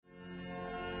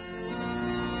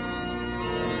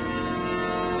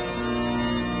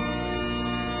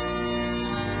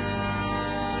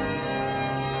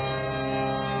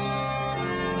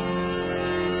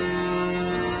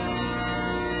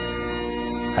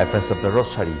Hi friends of the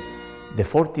Rosary, the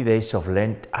 40 days of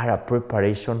Lent are a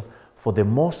preparation for the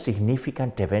most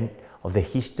significant event of the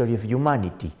history of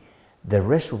humanity, the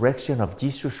resurrection of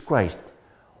Jesus Christ.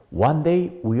 One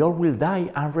day we all will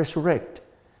die and resurrect.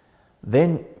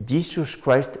 Then Jesus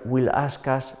Christ will ask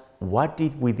us what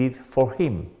we did for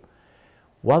him.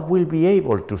 What we'll be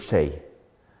able to say?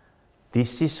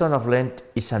 This season of Lent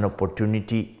is an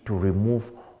opportunity to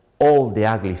remove all the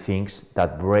ugly things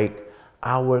that break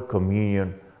our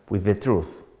communion with the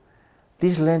truth.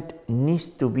 This Lent needs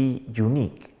to be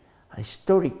unique, a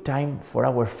historic time for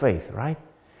our faith, right?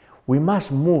 We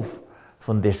must move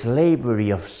from the slavery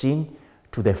of sin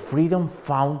to the freedom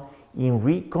found in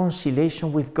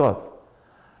reconciliation with God.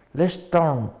 Let's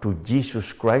turn to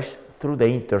Jesus Christ through the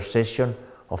intercession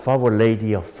of Our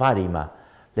Lady of Fatima.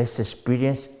 Let's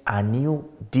experience a new,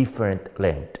 different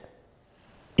Lent.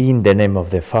 In the name of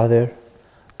the Father,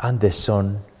 and the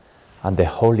Son, and the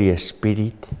Holy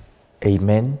Spirit,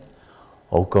 Amen.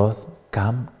 O God,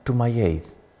 come to my aid.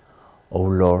 O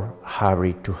Lord,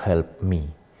 hurry to help me.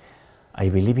 I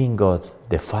believe in God,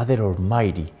 the Father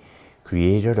Almighty,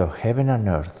 creator of heaven and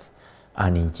earth,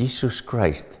 and in Jesus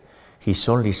Christ, his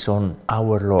only Son,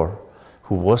 our Lord,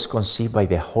 who was conceived by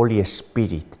the Holy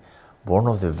Spirit, born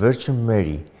of the Virgin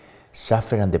Mary,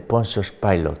 suffered under Pontius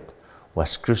Pilate,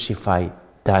 was crucified,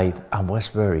 died, and was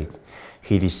buried.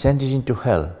 He descended into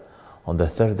hell. On the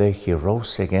third day he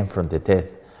rose again from the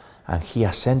dead, and he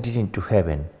ascended into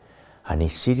heaven, and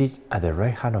is seated at the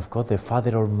right hand of God the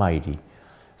Father Almighty.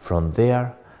 From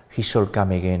there he shall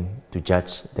come again to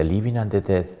judge the living and the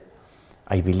dead.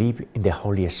 I believe in the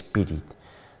Holy Spirit,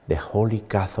 the Holy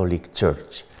Catholic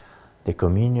Church, the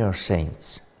communion of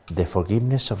saints, the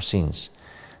forgiveness of sins,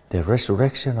 the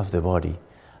resurrection of the body,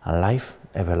 and life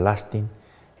everlasting.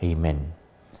 Amen.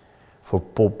 For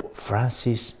Pope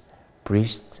Francis,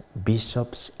 priests,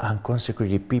 bishops, and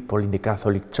consecrated people in the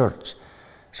Catholic Church,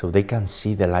 so they can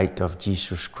see the light of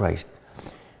Jesus Christ,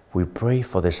 we pray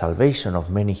for the salvation of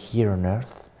many here on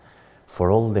earth, for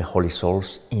all the holy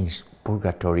souls in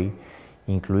purgatory,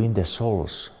 including the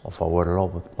souls of our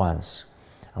loved ones,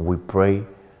 and we pray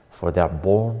for their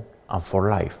born and for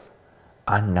life,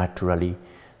 and naturally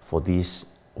for this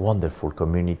wonderful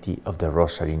community of the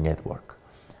Rosary Network.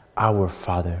 Our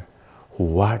Father,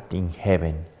 who art in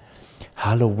heaven,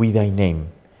 hallowed be thy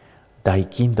name. Thy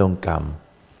kingdom come,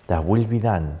 thy will be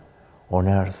done, on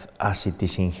earth as it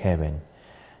is in heaven.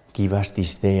 Give us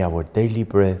this day our daily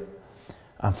bread,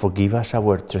 and forgive us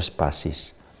our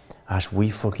trespasses, as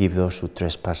we forgive those who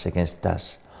trespass against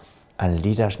us. And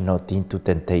lead us not into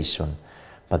temptation,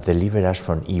 but deliver us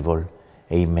from evil.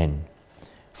 Amen.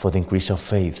 For the increase of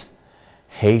faith,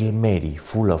 Hail Mary,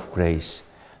 full of grace,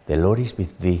 the Lord is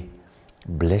with thee.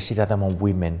 Blessed art thou among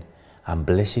women, and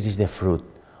blessed is the fruit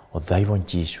of thy womb,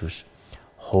 Jesus.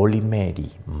 Holy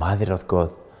Mary, Mother of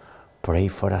God, pray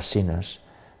for us sinners,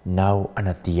 now and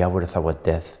at the hour of our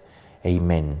death.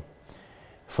 Amen.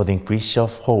 For the increase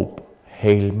of hope,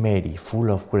 Hail Mary,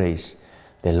 full of grace,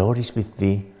 the Lord is with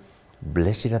thee.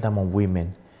 Blessed art thou among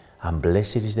women, and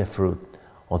blessed is the fruit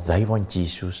of thy womb,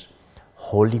 Jesus.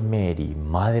 Holy Mary,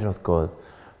 Mother of God,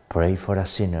 pray for us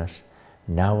sinners,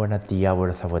 now and at the hour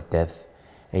of our death.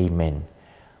 Amen.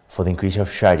 For the increase of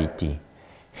charity,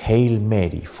 Hail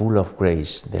Mary, full of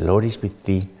grace, the Lord is with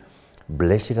thee.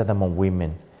 Blessed art thou among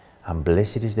women, and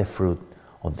blessed is the fruit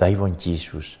of thy womb,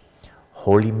 Jesus.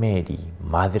 Holy Mary,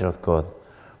 Mother of God,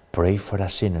 pray for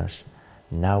us sinners,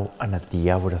 now and at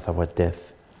the hour of our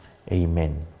death.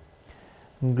 Amen.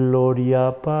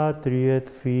 Gloria Patri et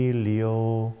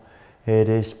Filio, et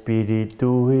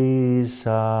Spiritui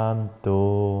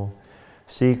Sancto,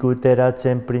 sic ut erat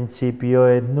in principio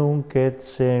et nunc et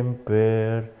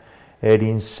semper, et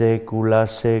in saecula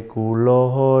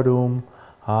saeculorum.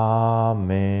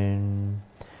 Amen.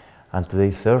 And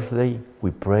today, Thursday,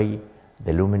 we pray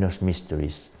the Luminous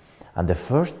Mysteries. And the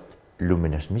first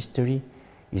Luminous Mystery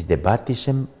is the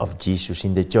baptism of Jesus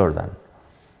in the Jordan.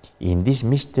 In this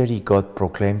mystery, God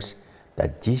proclaims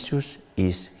that Jesus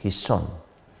is his Son.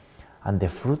 And the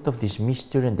fruit of this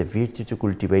mystery and the virtue to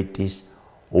cultivate is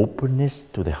openness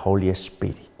to the Holy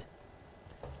Spirit.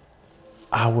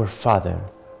 Our Father,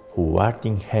 who art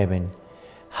in heaven,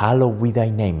 hallowed be thy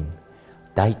name.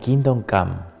 Thy kingdom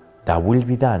come, thy will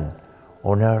be done,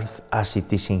 on earth as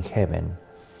it is in heaven.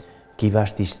 Give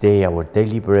us this day our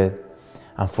daily bread,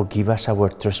 and forgive us our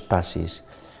trespasses,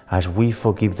 as we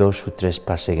forgive those who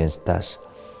trespass against us.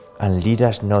 And lead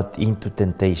us not into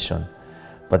temptation,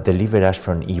 but deliver us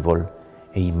from evil.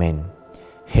 Amen.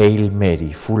 Hail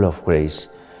Mary, full of grace,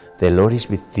 the Lord is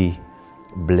with thee.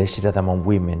 Blessed art thou among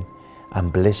women,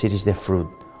 and blessed is the fruit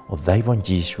of thy womb,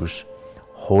 Jesus.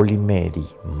 Holy Mary,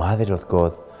 Mother of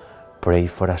God, pray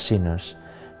for us sinners,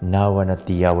 now and at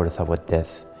the hour of our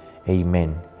death.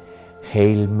 Amen.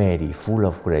 Hail Mary, full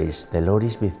of grace, the Lord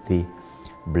is with thee.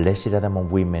 Blessed art thou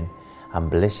among women, and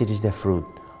blessed is the fruit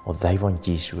of thy womb,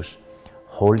 Jesus.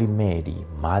 Holy Mary,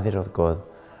 Mother of God,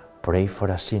 pray for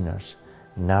us sinners,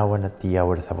 now and at the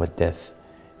hour of our death.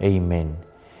 Amen.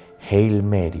 Hail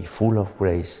Mary, full of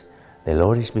grace, the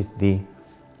Lord is with thee.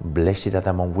 Blessed art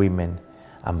thou among women,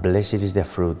 and blessed is the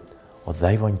fruit of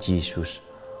thy womb, Jesus.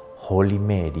 Holy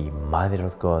Mary, Mother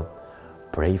of God,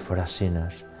 pray for us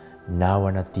sinners, now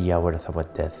and at the hour of our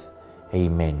death.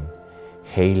 Amen.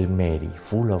 Hail Mary,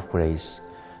 full of grace,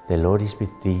 the Lord is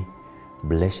with thee.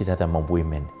 Blessed art thou among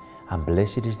women, and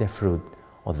blessed is the fruit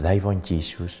of thy womb,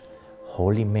 Jesus.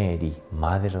 Holy Mary,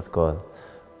 Mother of God,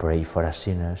 pray for us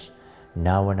sinners,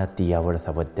 now and at the hour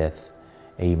of our death.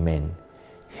 Amen.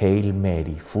 Hail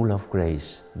Mary, full of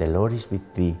grace, the Lord is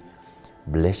with thee.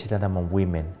 Blessed art thou among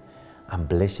women, and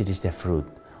blessed is the fruit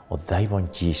of thy womb,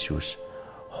 Jesus.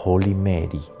 Holy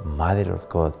Mary, Mother of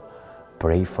God,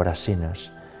 pray for us sinners,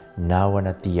 now and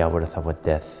at the hour of our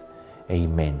death.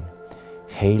 Amen.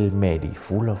 Hail Mary,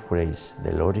 full of grace,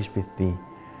 the Lord is with thee.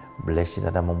 Blessed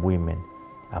art thou among women,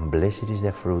 and blessed is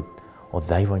the fruit of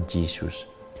thy womb, Jesus.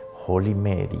 Holy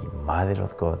Mary, Mother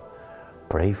of God,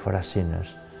 pray for us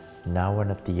sinners, now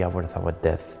and at the hour of our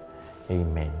death.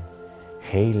 Amen.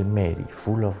 Hail Mary,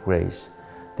 full of grace,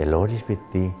 the Lord is with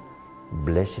thee.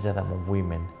 Blessed art thou among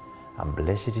women, and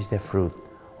blessed is the fruit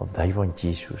of thy womb,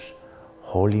 Jesus.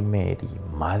 Holy Mary,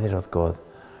 Mother of God,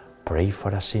 pray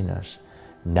for us sinners,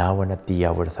 now and at the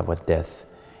hour of our death.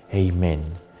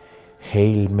 Amen.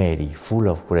 Hail Mary, full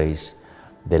of grace,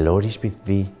 the Lord is with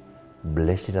thee.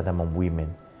 Blessed art thou among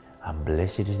women, and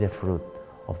blessed is the fruit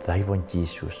of thy womb,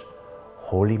 Jesus.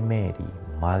 Holy Mary,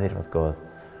 Mother of God,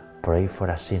 pray for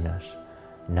us sinners,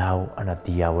 now and at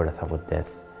the hour of our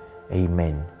death.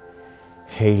 Amen.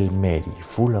 Hail Mary,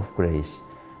 full of grace,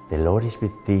 the Lord is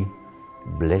with thee.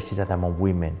 Blessed art thou among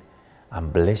women,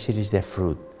 and blessed is the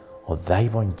fruit of thy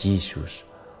womb, Jesus.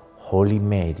 Holy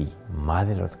Mary,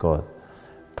 Mother of God,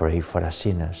 pray for us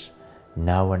sinners,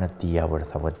 now and at the hour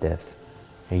of our death.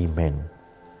 Amen.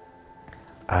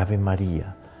 Ave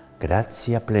Maria,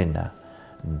 gratia plena,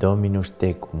 Dominus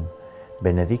tecum,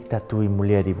 benedicta tui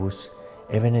mulieribus,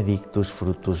 et benedictus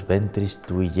fructus ventris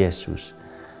tui, Iesus.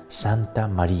 Santa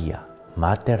Maria,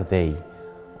 Mater Dei,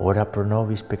 ora pro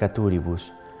nobis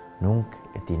peccatoribus, nunc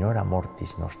et in hora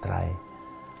mortis nostrae.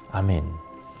 Amen.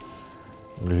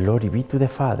 Glory be to the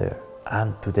Father,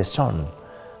 and to the Son,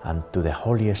 and to the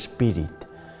Holy Spirit,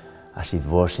 as it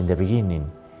was in the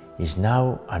beginning, is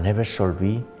now, and ever shall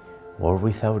be, world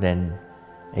without end.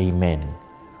 Amen.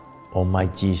 O my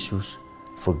Jesus,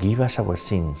 forgive us our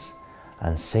sins,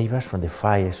 and save us from the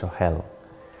fires of hell.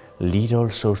 Lead all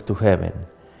souls to heaven,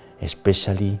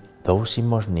 especially those in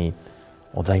most need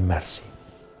of thy mercy.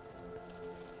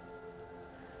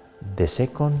 The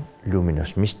second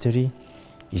luminous mystery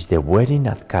is the wedding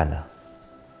at Cana.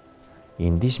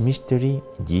 In this mystery,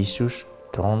 Jesus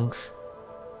turns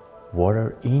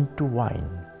water into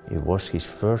wine. It was his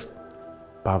first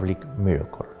public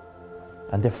miracle.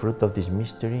 And the fruit of this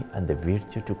mystery and the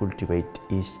virtue to cultivate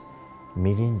is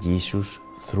meeting Jesus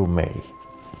through Mary.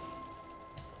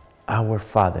 Our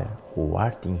Father, who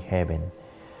art in heaven,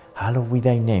 hallowed be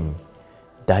thy name.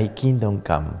 Thy kingdom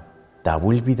come, thy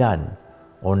will be done,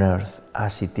 on earth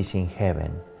as it is in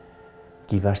heaven.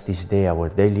 Give us this day our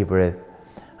daily bread,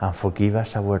 and forgive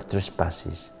us our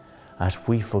trespasses, as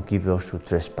we forgive those who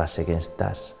trespass against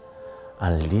us.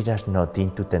 And lead us not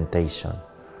into temptation,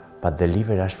 but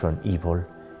deliver us from evil.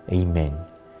 Amen.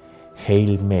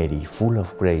 Hail Mary, full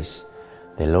of grace,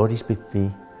 the Lord is with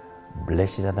thee.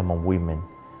 Blessed art thou among women,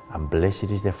 and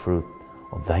blessed is the fruit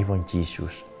of thy womb,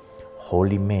 Jesus.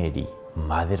 Holy Mary,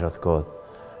 Mother of God,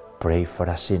 pray for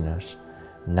us sinners,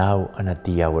 now and at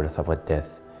the hour of our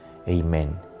death.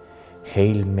 Amen.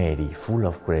 Hail Mary, full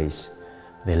of grace,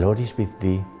 the Lord is with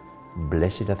thee.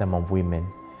 Blessed art thou among women,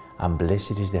 and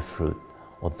blessed is the fruit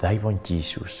of thy womb,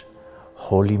 Jesus.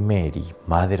 Holy Mary,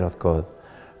 Mother of God,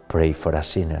 pray for us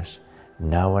sinners,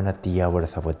 now and at the hour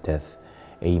of our death.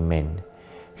 Amen.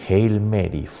 Hail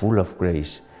Mary, full of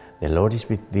grace, the Lord is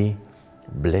with thee.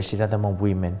 Blessed art thou among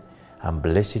women, and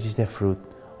blessed is the fruit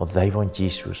of thy womb,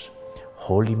 Jesus.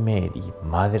 Holy Mary,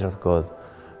 Mother of God,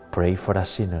 pray for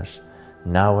us sinners,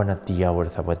 now and at the hour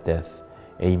of our death.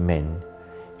 Amen.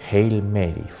 Hail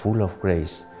Mary, full of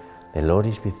grace, the Lord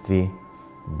is with thee.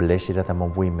 Blessed art thou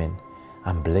among women,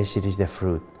 and blessed is the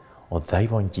fruit of thy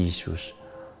womb, Jesus.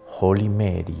 Holy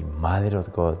Mary, Mother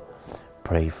of God,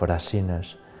 pray for us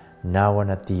sinners, now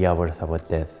and at the hour of our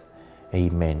death.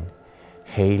 Amen.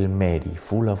 Hail Mary,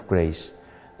 full of grace,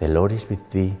 the Lord is with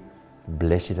thee.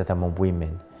 Blessed art among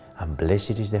women, and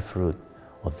blessed is the fruit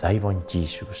of thy womb,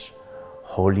 Jesus.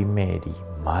 Holy Mary,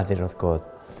 Mother of God,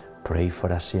 pray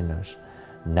for us sinners,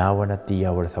 now and at the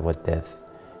hour of our death.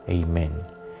 Amen.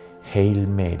 Hail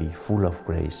Mary, full of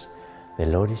grace, the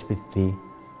Lord is with thee.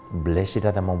 Blessed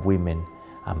art among women,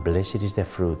 and blessed is the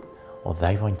fruit of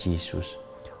thy womb, Jesus.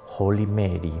 Holy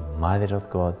Mary, Mother of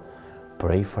God,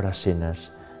 pray for us sinners,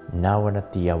 now and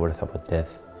at the hour of our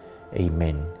death.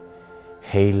 Amen.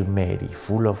 Hail Mary,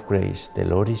 full of grace, the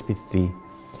Lord is with thee.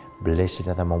 Blessed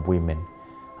art among women,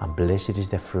 and blessed is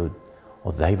the fruit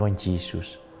of thy womb,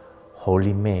 Jesus.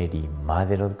 Holy Mary,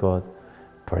 Mother of God,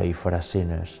 pray for us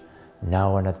sinners,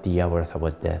 now and at the hour of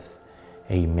our death.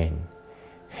 Amen.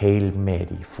 Hail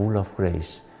Mary, full of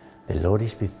grace, the Lord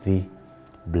is with thee.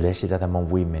 Blessed art among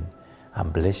women,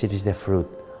 and blessed is the fruit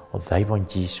of thy womb,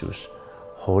 Jesus.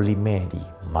 Holy Mary,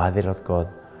 Mother of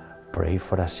God, pray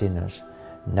for us sinners,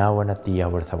 now and at the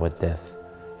hour of our death.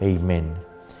 Amen.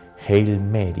 Hail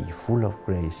Mary, full of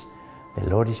grace, the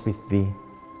Lord is with thee.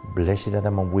 Blessed art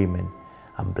among women,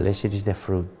 and blessed is the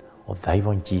fruit of thy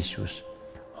womb, Jesus.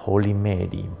 Holy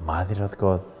Mary, Mother of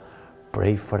God,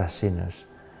 pray for us sinners,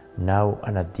 now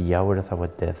and at the hour of our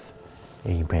death.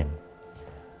 Amen.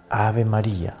 Ave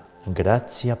Maria,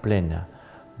 gratia plena,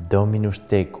 Dominus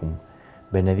tecum,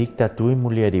 benedicta tui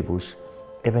mulieribus,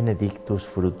 e benedictus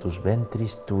fructus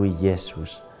ventris tui,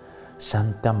 Iesus.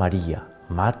 Santa Maria,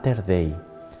 Mater Dei,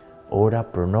 ora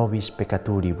pro nobis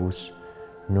peccatoribus,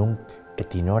 nunc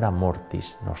et in hora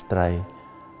mortis nostrae.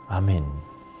 Amen.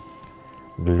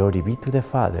 Glory be to the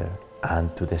Father,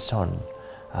 and to the Son,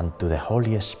 and to the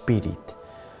Holy Spirit,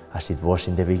 as it was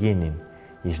in the beginning,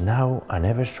 is now, and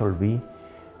ever shall be,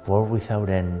 world without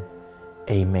end.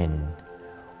 Amen.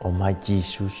 O my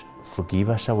Jesus, forgive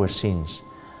us our sins,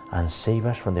 and save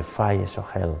us from the fires of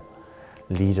hell.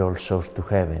 Lead all souls to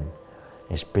heaven,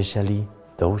 especially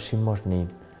those in most need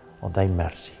of thy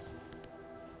mercy.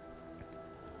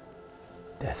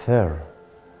 The third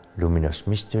luminous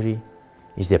mystery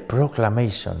is the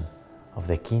proclamation of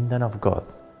the kingdom of God.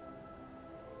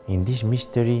 In this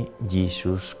mystery,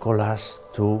 Jesus calls us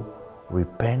to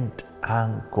repent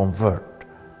and convert,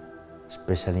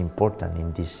 especially important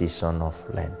in this season of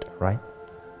Lent, right?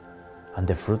 And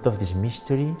the fruit of this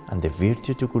mystery and the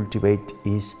virtue to cultivate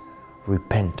is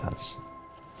repentance.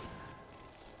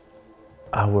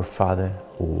 Our Father,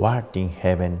 who art in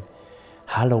heaven,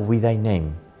 hallowed be thy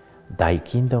name. Thy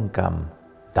kingdom come,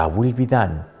 thy will be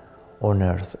done, on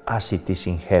earth as it is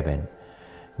in heaven.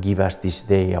 Give us this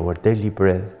day our daily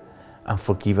bread, and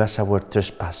forgive us our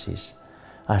trespasses,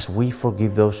 as we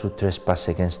forgive those who trespass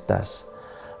against us.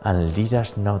 And lead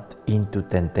us not into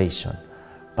temptation,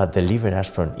 but deliver us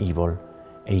from evil.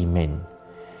 Amen.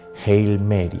 Hail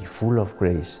Mary, full of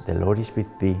grace, the Lord is with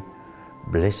thee.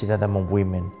 Blessed art among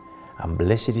women, and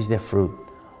blessed is the fruit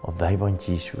of thy womb,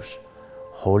 Jesus.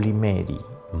 Holy Mary,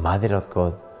 Mother of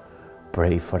God,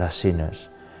 pray for us sinners,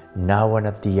 now and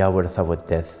at the hour of our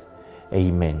death.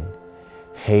 Amen.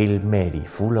 Hail Mary,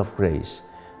 full of grace,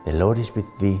 the Lord is with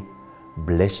thee.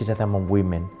 Blessed art among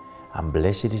women, and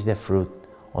blessed is the fruit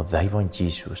of thy womb,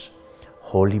 Jesus.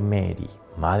 Holy Mary,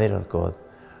 Mother of God,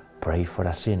 pray for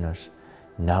us sinners,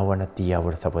 now and at the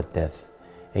hour of our death.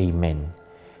 Amen.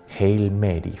 Hail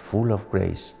Mary, full of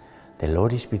grace, the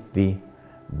Lord is with thee.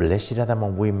 Blessed art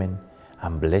among women,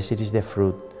 and blessed is the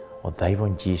fruit of thy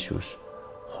womb, Jesus.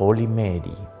 Holy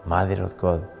Mary, Mother of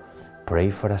God, pray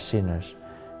for us sinners,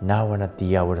 now and at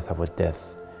the hour of our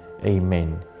death.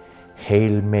 Amen.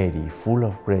 Hail Mary, full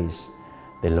of grace,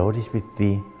 the Lord is with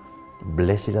thee.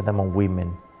 Blessed art among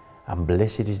women, and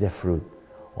blessed is the fruit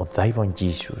of thy womb,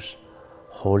 Jesus.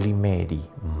 Holy Mary,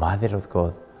 Mother of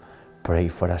God, pray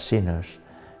for us sinners,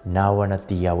 now and at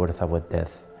the hour of our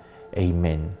death.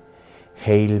 Amen.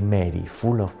 Hail Mary,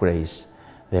 full of grace,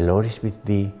 the Lord is with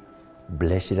thee.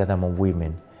 Blessed art among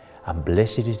women, and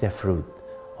blessed is the fruit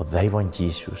of thy womb,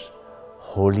 Jesus.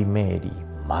 Holy Mary,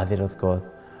 Mother of God,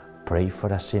 pray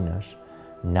for us sinners,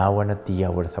 now and at the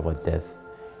hour of our death.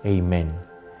 Amen.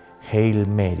 Hail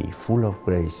Mary, full of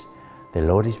grace, the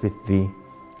Lord is with thee.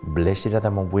 Blessed art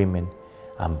among women,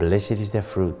 and blessed is the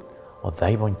fruit of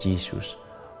thy womb, Jesus.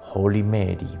 Holy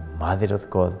Mary, Mother of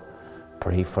God,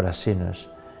 pray for us sinners,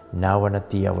 now and at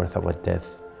the hour of our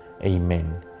death.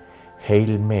 Amen.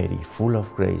 Hail Mary, full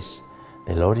of grace,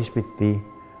 the Lord is with thee.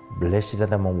 Blessed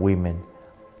art among women,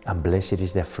 and blessed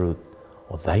is the fruit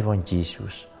of thy womb,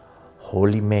 Jesus.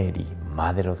 Holy Mary,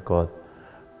 Mother of God,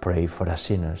 pray for us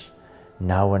sinners,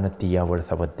 now and at the hour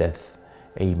of our death.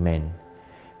 Amen.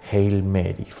 Hail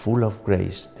Mary, full of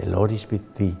grace, the Lord is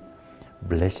with thee.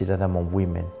 Blessed art among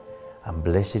women, and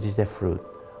blessed is the fruit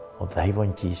of thy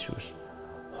womb, Jesus.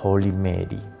 Holy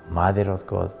Mary, Mother of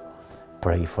God,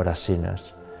 pray for us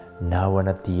sinners, now and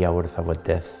at the hour of our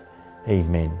death.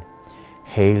 Amen.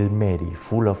 Hail Mary,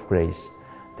 full of grace,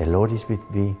 the Lord is with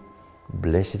thee.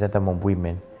 Blessed art thou among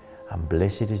women, and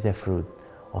blessed is the fruit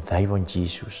of thy womb,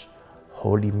 Jesus.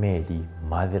 Holy Mary,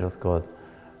 Mother of God,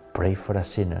 pray for us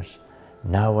sinners,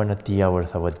 now and at the hour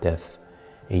of our death.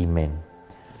 Amen.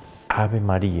 Ave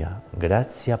Maria,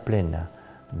 gratia plena,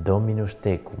 Dominus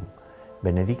tecum,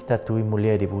 benedicta tui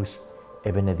mulieribus,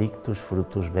 et benedictus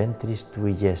fructus ventris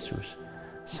tui, Iesus.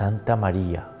 Santa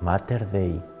Maria, Mater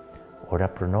Dei, ora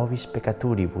pro nobis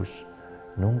peccaturibus,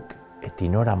 nunc et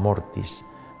in hora mortis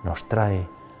nostrae.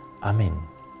 Amen.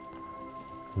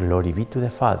 Glory be to the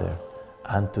Father,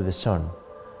 and to the Son,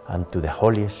 and to the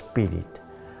Holy Spirit,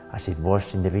 as it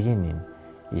was in the beginning,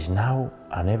 is now,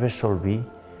 and ever shall be,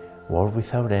 world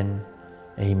without end.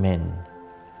 Amen.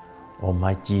 O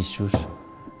my Jesus,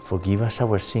 forgive us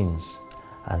our sins,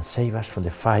 and save us from the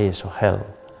fires of hell.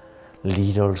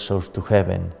 Lead all souls to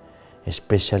heaven,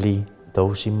 especially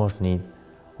those in most need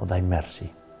of thy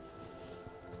mercy.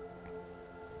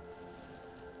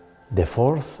 The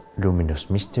fourth luminous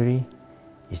mystery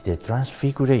is the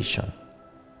Transfiguration.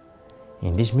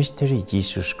 In this mystery,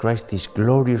 Jesus Christ is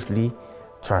gloriously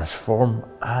transformed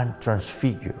and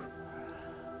transfigured.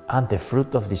 And the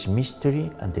fruit of this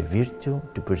mystery and the virtue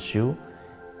to pursue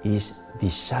is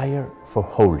desire for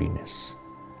holiness.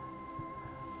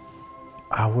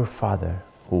 Our Father,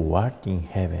 who art in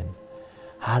heaven,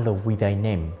 hallowed be thy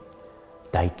name.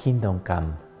 Thy kingdom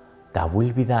come, thy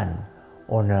will be done,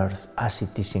 on earth as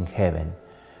it is in heaven.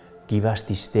 Give us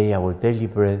this day our daily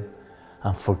bread,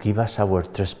 and forgive us our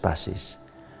trespasses,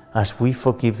 as we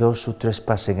forgive those who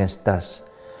trespass against us.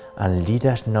 And lead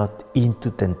us not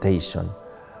into temptation,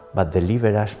 but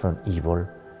deliver us from evil.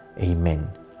 Amen.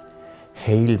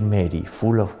 Hail Mary,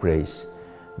 full of grace,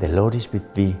 the Lord is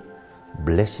with thee.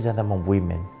 Blessed art thou among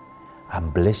women,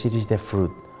 and blessed is the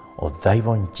fruit of thy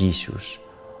womb, Jesus.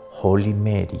 Holy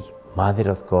Mary, Mother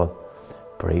of God,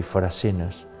 pray for us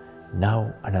sinners,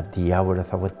 now and at the hour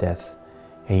of our death.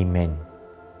 Amen.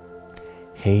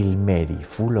 Hail Mary,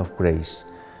 full of grace,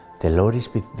 the Lord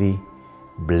is with thee.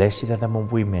 Blessed art thou among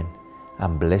women,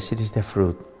 and blessed is the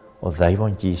fruit of thy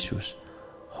womb, Jesus.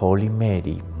 Holy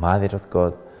Mary, Mother of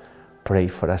God, pray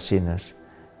for us sinners,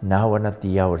 now and at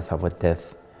the hour of our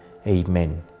death.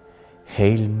 Amen.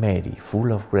 Hail Mary,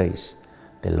 full of grace,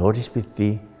 the Lord is with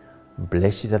thee.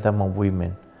 Blessed art thou among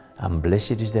women, and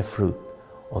blessed is the fruit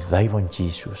of thy womb,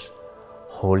 Jesus.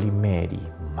 Holy Mary,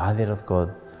 Mother of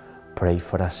God, pray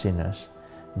for us sinners,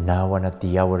 now and at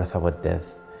the hour of our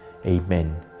death.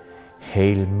 Amen.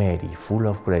 Hail Mary, full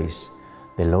of grace,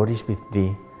 the Lord is with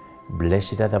thee.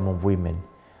 Blessed art thou among women,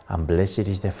 and blessed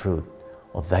is the fruit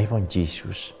of thy womb,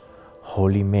 Jesus.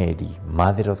 Holy Mary,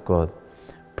 Mother of God,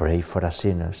 pray for us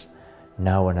sinners,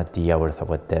 now and at the hour of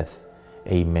our death.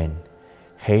 Amen.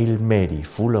 Hail Mary,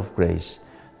 full of grace,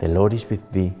 the Lord is with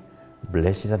thee.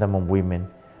 Blessed art thou among women,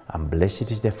 and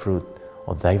blessed is the fruit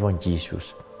of thy womb,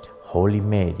 Jesus. Holy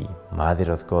Mary,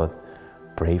 Mother of God,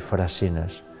 pray for us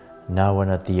sinners, now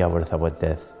and at the hour of our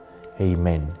death.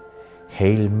 Amen.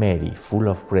 Hail Mary, full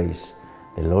of grace,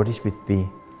 the Lord is with thee.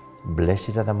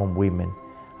 Blessed art thou among women,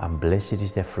 and blessed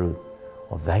is the fruit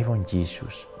of thy womb,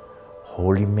 Jesus.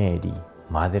 Holy Mary,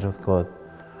 Mother of God,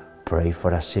 pray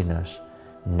for us sinners,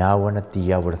 now and at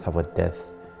the hour of our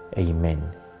death.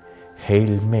 Amen.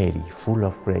 Hail Mary, full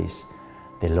of grace,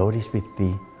 the Lord is with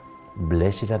thee.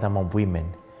 Blessed art thou among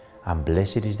women, and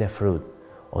blessed is the fruit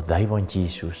of thy womb,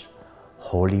 Jesus.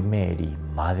 Holy Mary,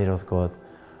 Mother of God,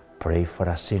 pray for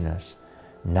us sinners,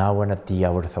 now and at the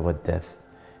hour of our death.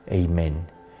 Amen.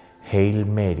 Hail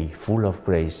Mary, full of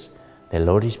grace, the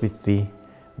Lord is with thee.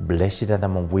 Blessed art thou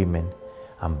among women,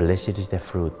 and blessed is the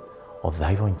fruit of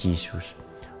thy womb, Jesus.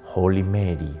 Holy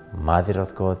Mary, Mother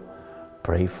of God,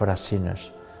 pray for us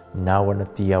sinners, now and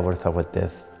at the hour of our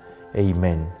death.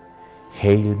 Amen.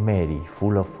 Hail Mary,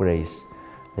 full of grace,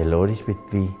 the Lord is with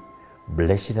thee.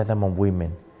 Blessed art thou among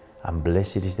women, and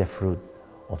blessed is the fruit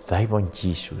of thy womb,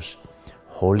 Jesus.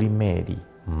 Holy Mary,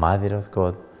 Mother of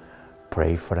God,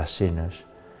 pray for us sinners,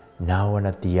 now and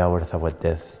at the hour of our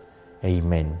death.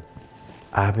 Amen.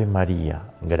 Ave Maria,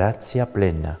 gratia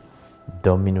plena,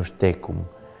 Dominus tecum,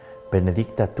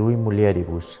 benedicta tui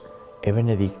mulieribus, et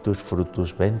benedictus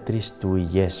fructus ventris tui,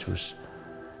 Iesus.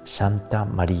 Santa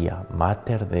Maria,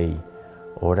 Mater Dei,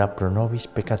 ora pro nobis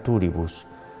peccaturibus,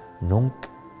 nunc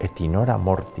et in hora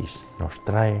mortis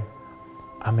nostrae.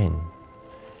 Amen.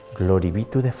 Glory be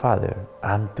to the Father,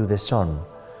 and to the Son,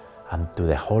 and to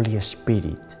the Holy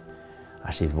Spirit,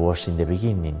 as it was in the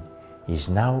beginning, is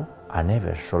now, and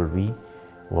ever shall be,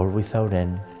 world without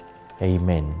end.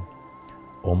 Amen.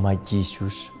 O my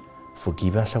Jesus,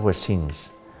 forgive us our sins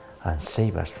and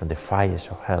save us from the fires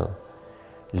of hell.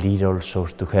 Lead all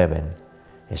souls to heaven,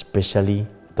 especially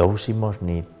those in most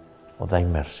need of thy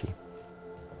mercy.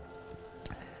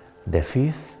 The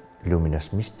fifth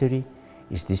luminous mystery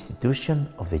is the institution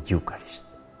of the Eucharist.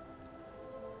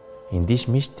 In this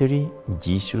mystery,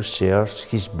 Jesus shares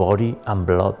his body and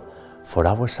blood for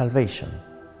our salvation.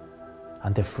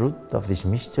 And the fruit of this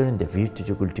mystery and the virtue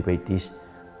to cultivate is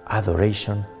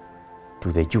adoration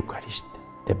to the Eucharist,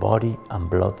 the body and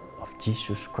blood of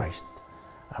Jesus Christ,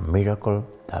 a miracle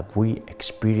that we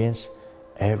experience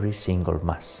every single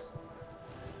Mass.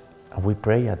 And we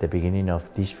pray at the beginning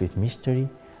of this fifth mystery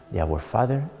the Our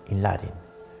Father in Latin.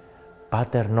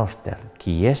 Pater noster,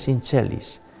 qui es in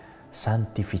celis,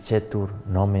 sanctificetur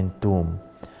nomen tuum,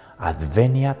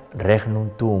 adveniat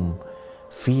regnum tuum,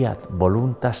 fiat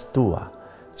voluntas tua,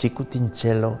 sicut in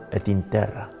cielo et in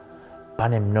terra.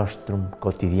 Panem nostrum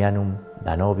quotidianum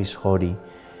da nobis hodie,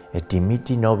 et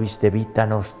dimitti nobis debita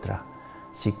nostra,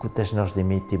 sicut es nos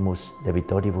dimittimus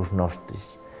debitoribus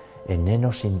nostris, et ne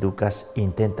nos inducas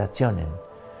in tentationem,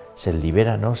 sed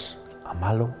libera nos a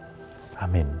malo.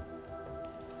 Amen.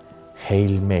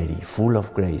 Hail Mary, full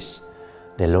of grace,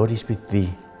 the Lord is with thee.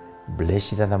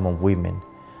 Blessed art thou among women,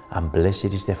 and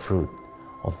blessed is the fruit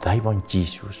of thy womb,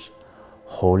 Jesus.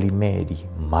 Holy Mary,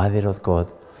 Mother of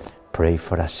God, pray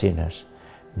for us sinners,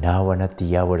 now and at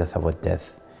the hour of our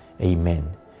death.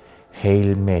 Amen.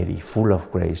 Hail Mary, full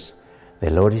of grace, the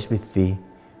Lord is with thee.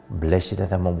 Blessed art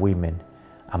thou among women,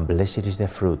 and blessed is the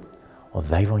fruit of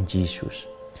thy womb, Jesus.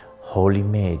 Holy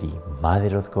Mary,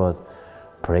 Mother of God,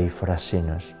 pray for us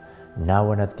sinners,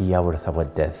 now and at the hour of our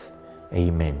death.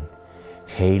 Amen.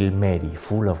 Hail Mary,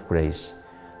 full of grace,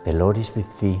 the Lord is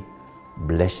with thee.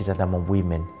 Blessed art thou among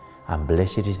women, and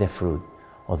blessed is the fruit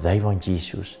of thy womb,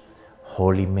 Jesus.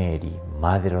 Holy Mary,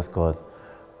 Mother of God,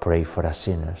 pray for us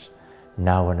sinners,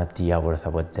 now and at the hour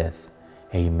of our death.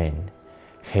 Amen.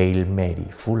 Hail Mary,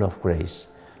 full of grace,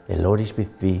 the Lord is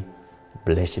with thee.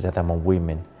 Blessed art thou among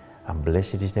women, and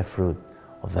blessed is the fruit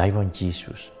of thy womb,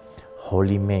 Jesus.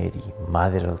 Holy Mary,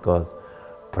 Mother of God,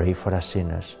 pray for us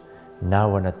sinners,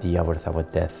 now and at the hour of our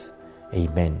death.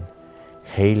 Amen.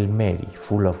 Hail Mary,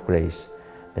 full of grace,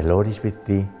 the Lord is with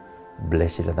thee.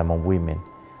 Blessed art thou among women,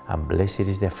 and blessed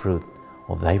is the fruit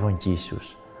of thy womb,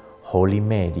 Jesus. Holy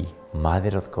Mary,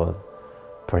 Mother of God,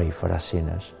 pray for us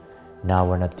sinners,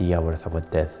 now and at the hour of our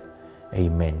death.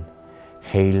 Amen.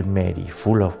 Hail Mary,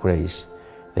 full of grace,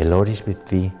 the Lord is with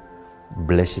thee.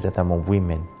 Blessed art thou among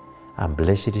women, and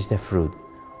blessed is the fruit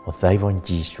of thy womb,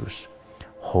 Jesus.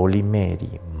 Holy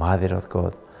Mary, Mother of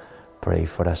God, pray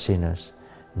for us sinners,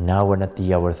 now and at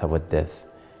the hour of our death.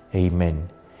 Amen.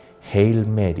 Hail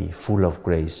Mary, full of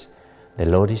grace, the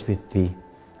Lord is with thee.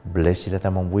 Blessed art thou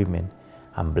among women,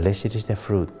 and blessed is the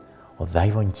fruit of thy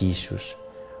womb, Jesus.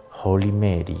 Holy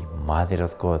Mary, Mother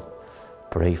of God,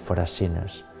 pray for us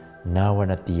sinners, now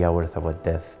and at the hour of our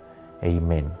death.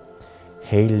 Amen.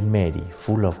 Hail Mary,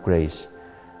 full of grace,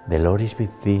 the Lord is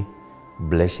with thee.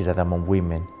 Blessed art thou among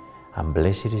women, and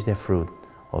blessed is the fruit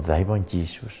of thy womb,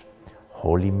 Jesus.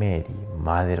 Holy Mary,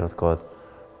 Mother of God,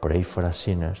 pray for us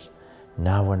sinners,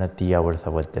 now and at the hour of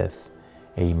our death.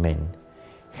 Amen.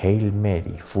 Hail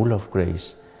Mary, full of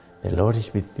grace, the Lord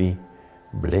is with thee.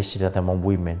 Blessed art thou among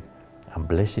women, and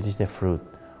blessed is the fruit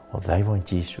of thy womb,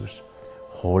 Jesus.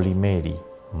 Holy Mary,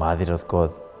 Mother of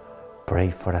God, pray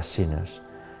for us sinners,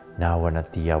 now and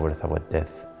at the hour of our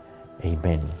death.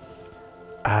 Amen.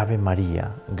 Ave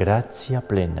Maria, gratia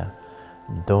plena,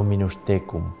 Dominus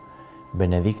tecum,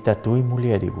 benedicta tui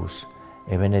mulieribus,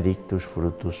 et benedictus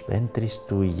fructus ventris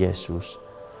tui, Iesus.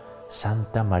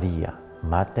 Santa Maria,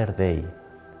 Mater Dei,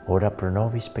 ora pro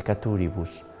nobis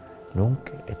peccatoribus,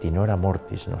 nunc et in hora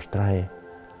mortis nostrae.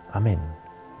 Amen.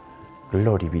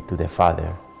 Glory be to the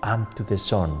Father, and to the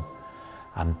Son,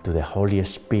 and to the Holy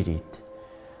Spirit,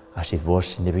 as it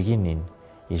was in the beginning,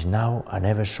 is now, and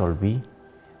ever shall be,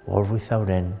 world without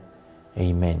end.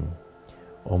 Amen.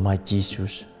 O my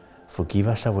Jesus, forgive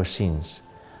us our sins,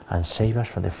 and save us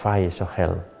from the fires of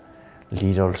hell.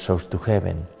 Lead all souls to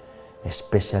heaven,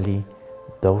 especially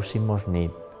those in most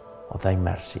need of thy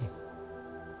mercy.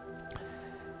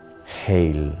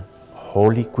 Hail,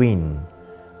 Holy Queen,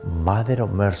 Mother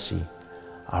of Mercy,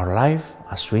 our life,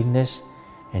 our sweetness,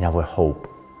 and our hope.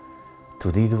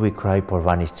 To thee do we cry, poor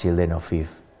banished children of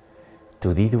Eve.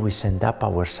 To thee do we send up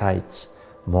our sighs,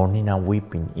 mourning and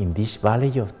weeping in this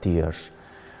valley of tears.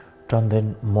 Turn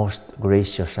then, most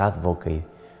gracious Advocate,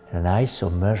 and eyes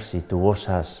of mercy towards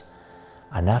us,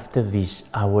 and after this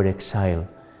our exile,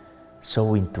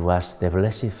 Show into us the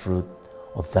blessed fruit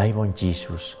of thy born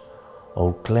Jesus.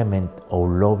 O clement, O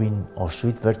loving, O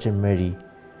sweet Virgin Mary,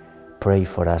 pray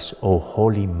for us, O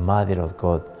Holy Mother of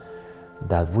God,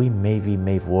 that we may be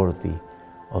made worthy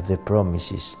of the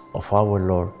promises of our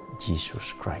Lord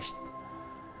Jesus Christ.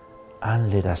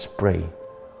 And let us pray,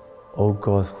 O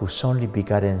God, whose only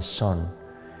begotten Son,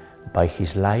 by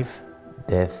his life,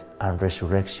 death, and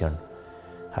resurrection,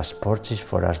 has purchased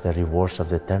for us the rewards of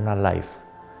the eternal life,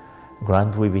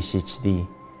 grant, we beseech thee,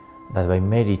 that by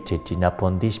meditating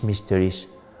upon these mysteries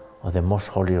of the Most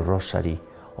Holy Rosary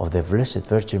of the Blessed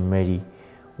Virgin Mary,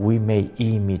 we may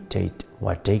imitate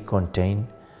what they contain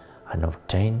and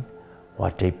obtain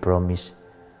what they promise,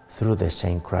 through the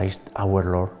same Christ our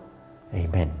Lord.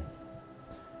 Amen.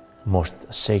 Most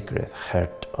Sacred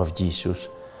Heart of Jesus,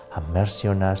 have mercy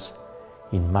on us.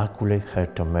 Immaculate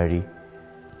Heart of Mary,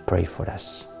 pray for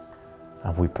us.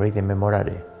 And we pray the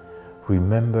Memorare.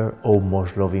 Remember, O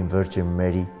most loving Virgin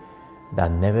Mary,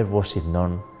 that never was it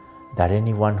known that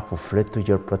anyone who fled to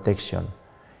your protection,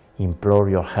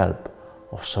 implored your help,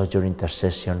 or sought your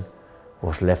intercession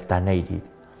was left unaided.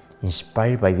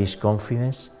 Inspired by this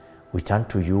confidence, we turn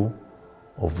to you,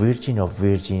 O Virgin of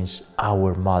Virgins,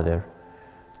 our Mother.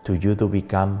 To you do we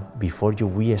come, before you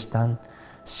we stand,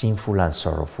 sinful and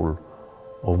sorrowful.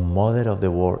 O Mother of the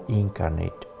Word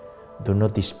incarnate, do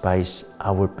not despise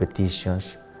our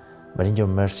petitions, but in your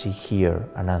mercy hear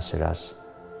and answer us.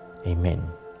 Amen.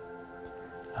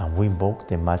 And we invoke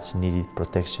the much needed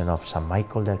protection of Saint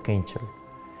Michael the Archangel.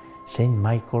 Saint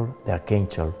Michael the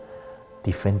Archangel,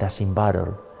 defend us in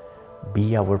battle.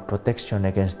 Be our protection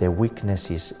against the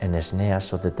weaknesses and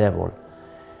snares of the devil.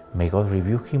 May God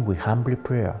rebuke him, with humble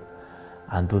prayer.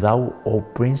 And do thou, O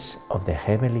Prince of the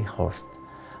heavenly host,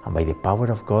 and by the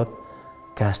power of God,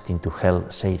 cast into hell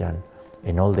Satan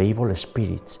and all the evil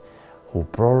spirits who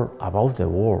prowl about the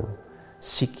world,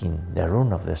 seeking the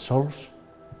ruin of the souls.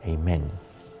 Amen.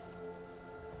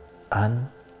 And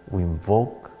we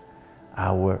invoke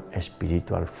our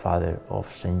spiritual father of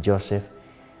Saint Joseph,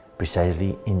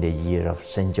 precisely in the year of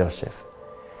Saint Joseph.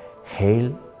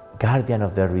 Hail, guardian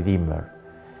of the Redeemer,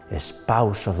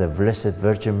 spouse of the Blessed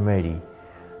Virgin Mary,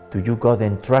 to you God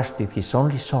entrusted his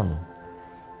only Son.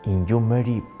 In you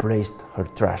Mary placed her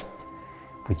trust.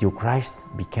 With you Christ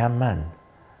became man.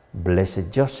 Blessed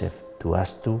Joseph, to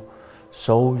us too,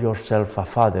 show yourself a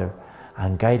father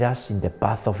and guide us in the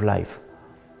path of life.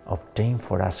 Obtain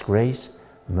for us grace,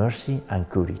 mercy, and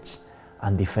courage,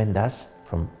 and defend us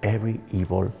from every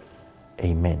evil.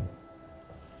 Amen.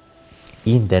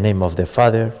 In the name of the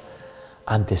Father,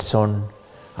 and the Son,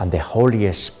 and the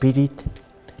Holy Spirit.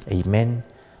 Amen.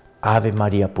 Ave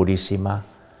Maria Purísima,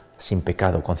 sin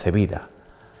pecado concebida.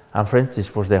 And friends,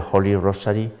 this was the Holy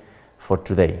Rosary for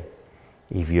today.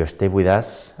 If you stay with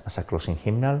us as a closing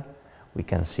hymnal, we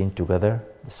can sing together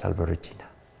the Salve Regina.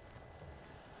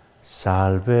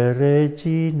 Salve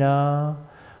Regina,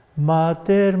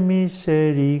 Mater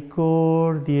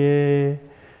misericordiae,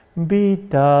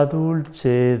 vita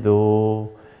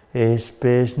dulcedo,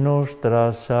 spes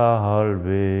nostra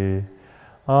salve.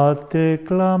 A te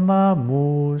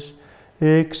clamamus,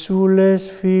 exules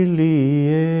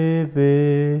filii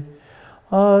Eve,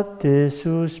 a te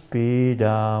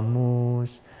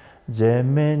suspiramus,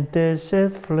 gementes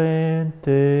et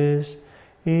flentes,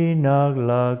 in ac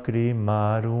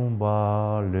lacrimarum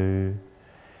vale.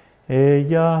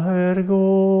 Ella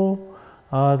ergo,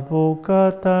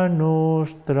 advocata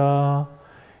nostra,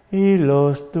 y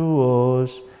los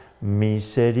tuos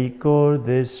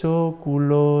misericordes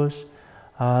oculos,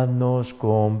 ad nos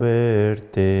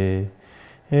converte.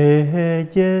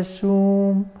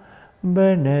 Jesum,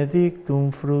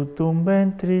 benedictum fructum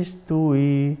ventris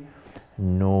tui,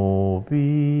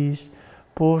 nobis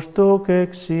post hoc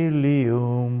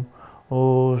exilium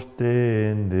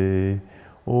ostende.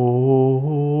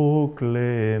 O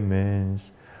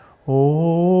clemens,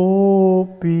 o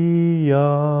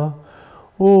pia,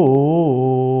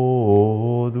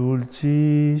 o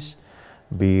dulcis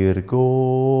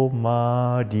Virgo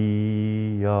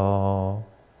Maria.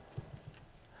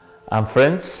 And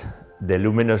friends, the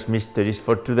luminous mysteries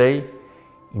for today,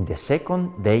 in the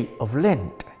second day of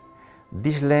Lent.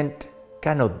 This Lent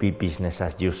cannot be business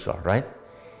as usual, right?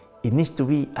 It needs to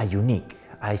be a unique,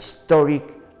 a historic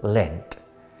Lent.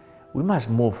 We must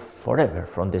move forever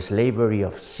from the slavery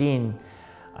of sin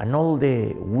and all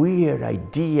the weird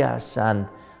ideas and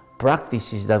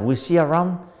practices that we see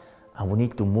around, and we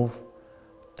need to move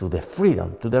to the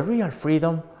freedom, to the real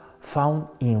freedom found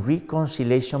in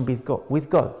reconciliation with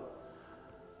God.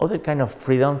 Other kind of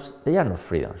freedoms, they are not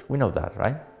freedoms. We know that,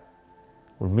 right?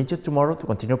 We'll meet you tomorrow to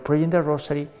continue praying the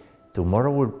Rosary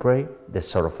Tomorrow we'll pray the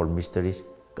sorrowful mysteries.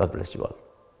 God bless you all.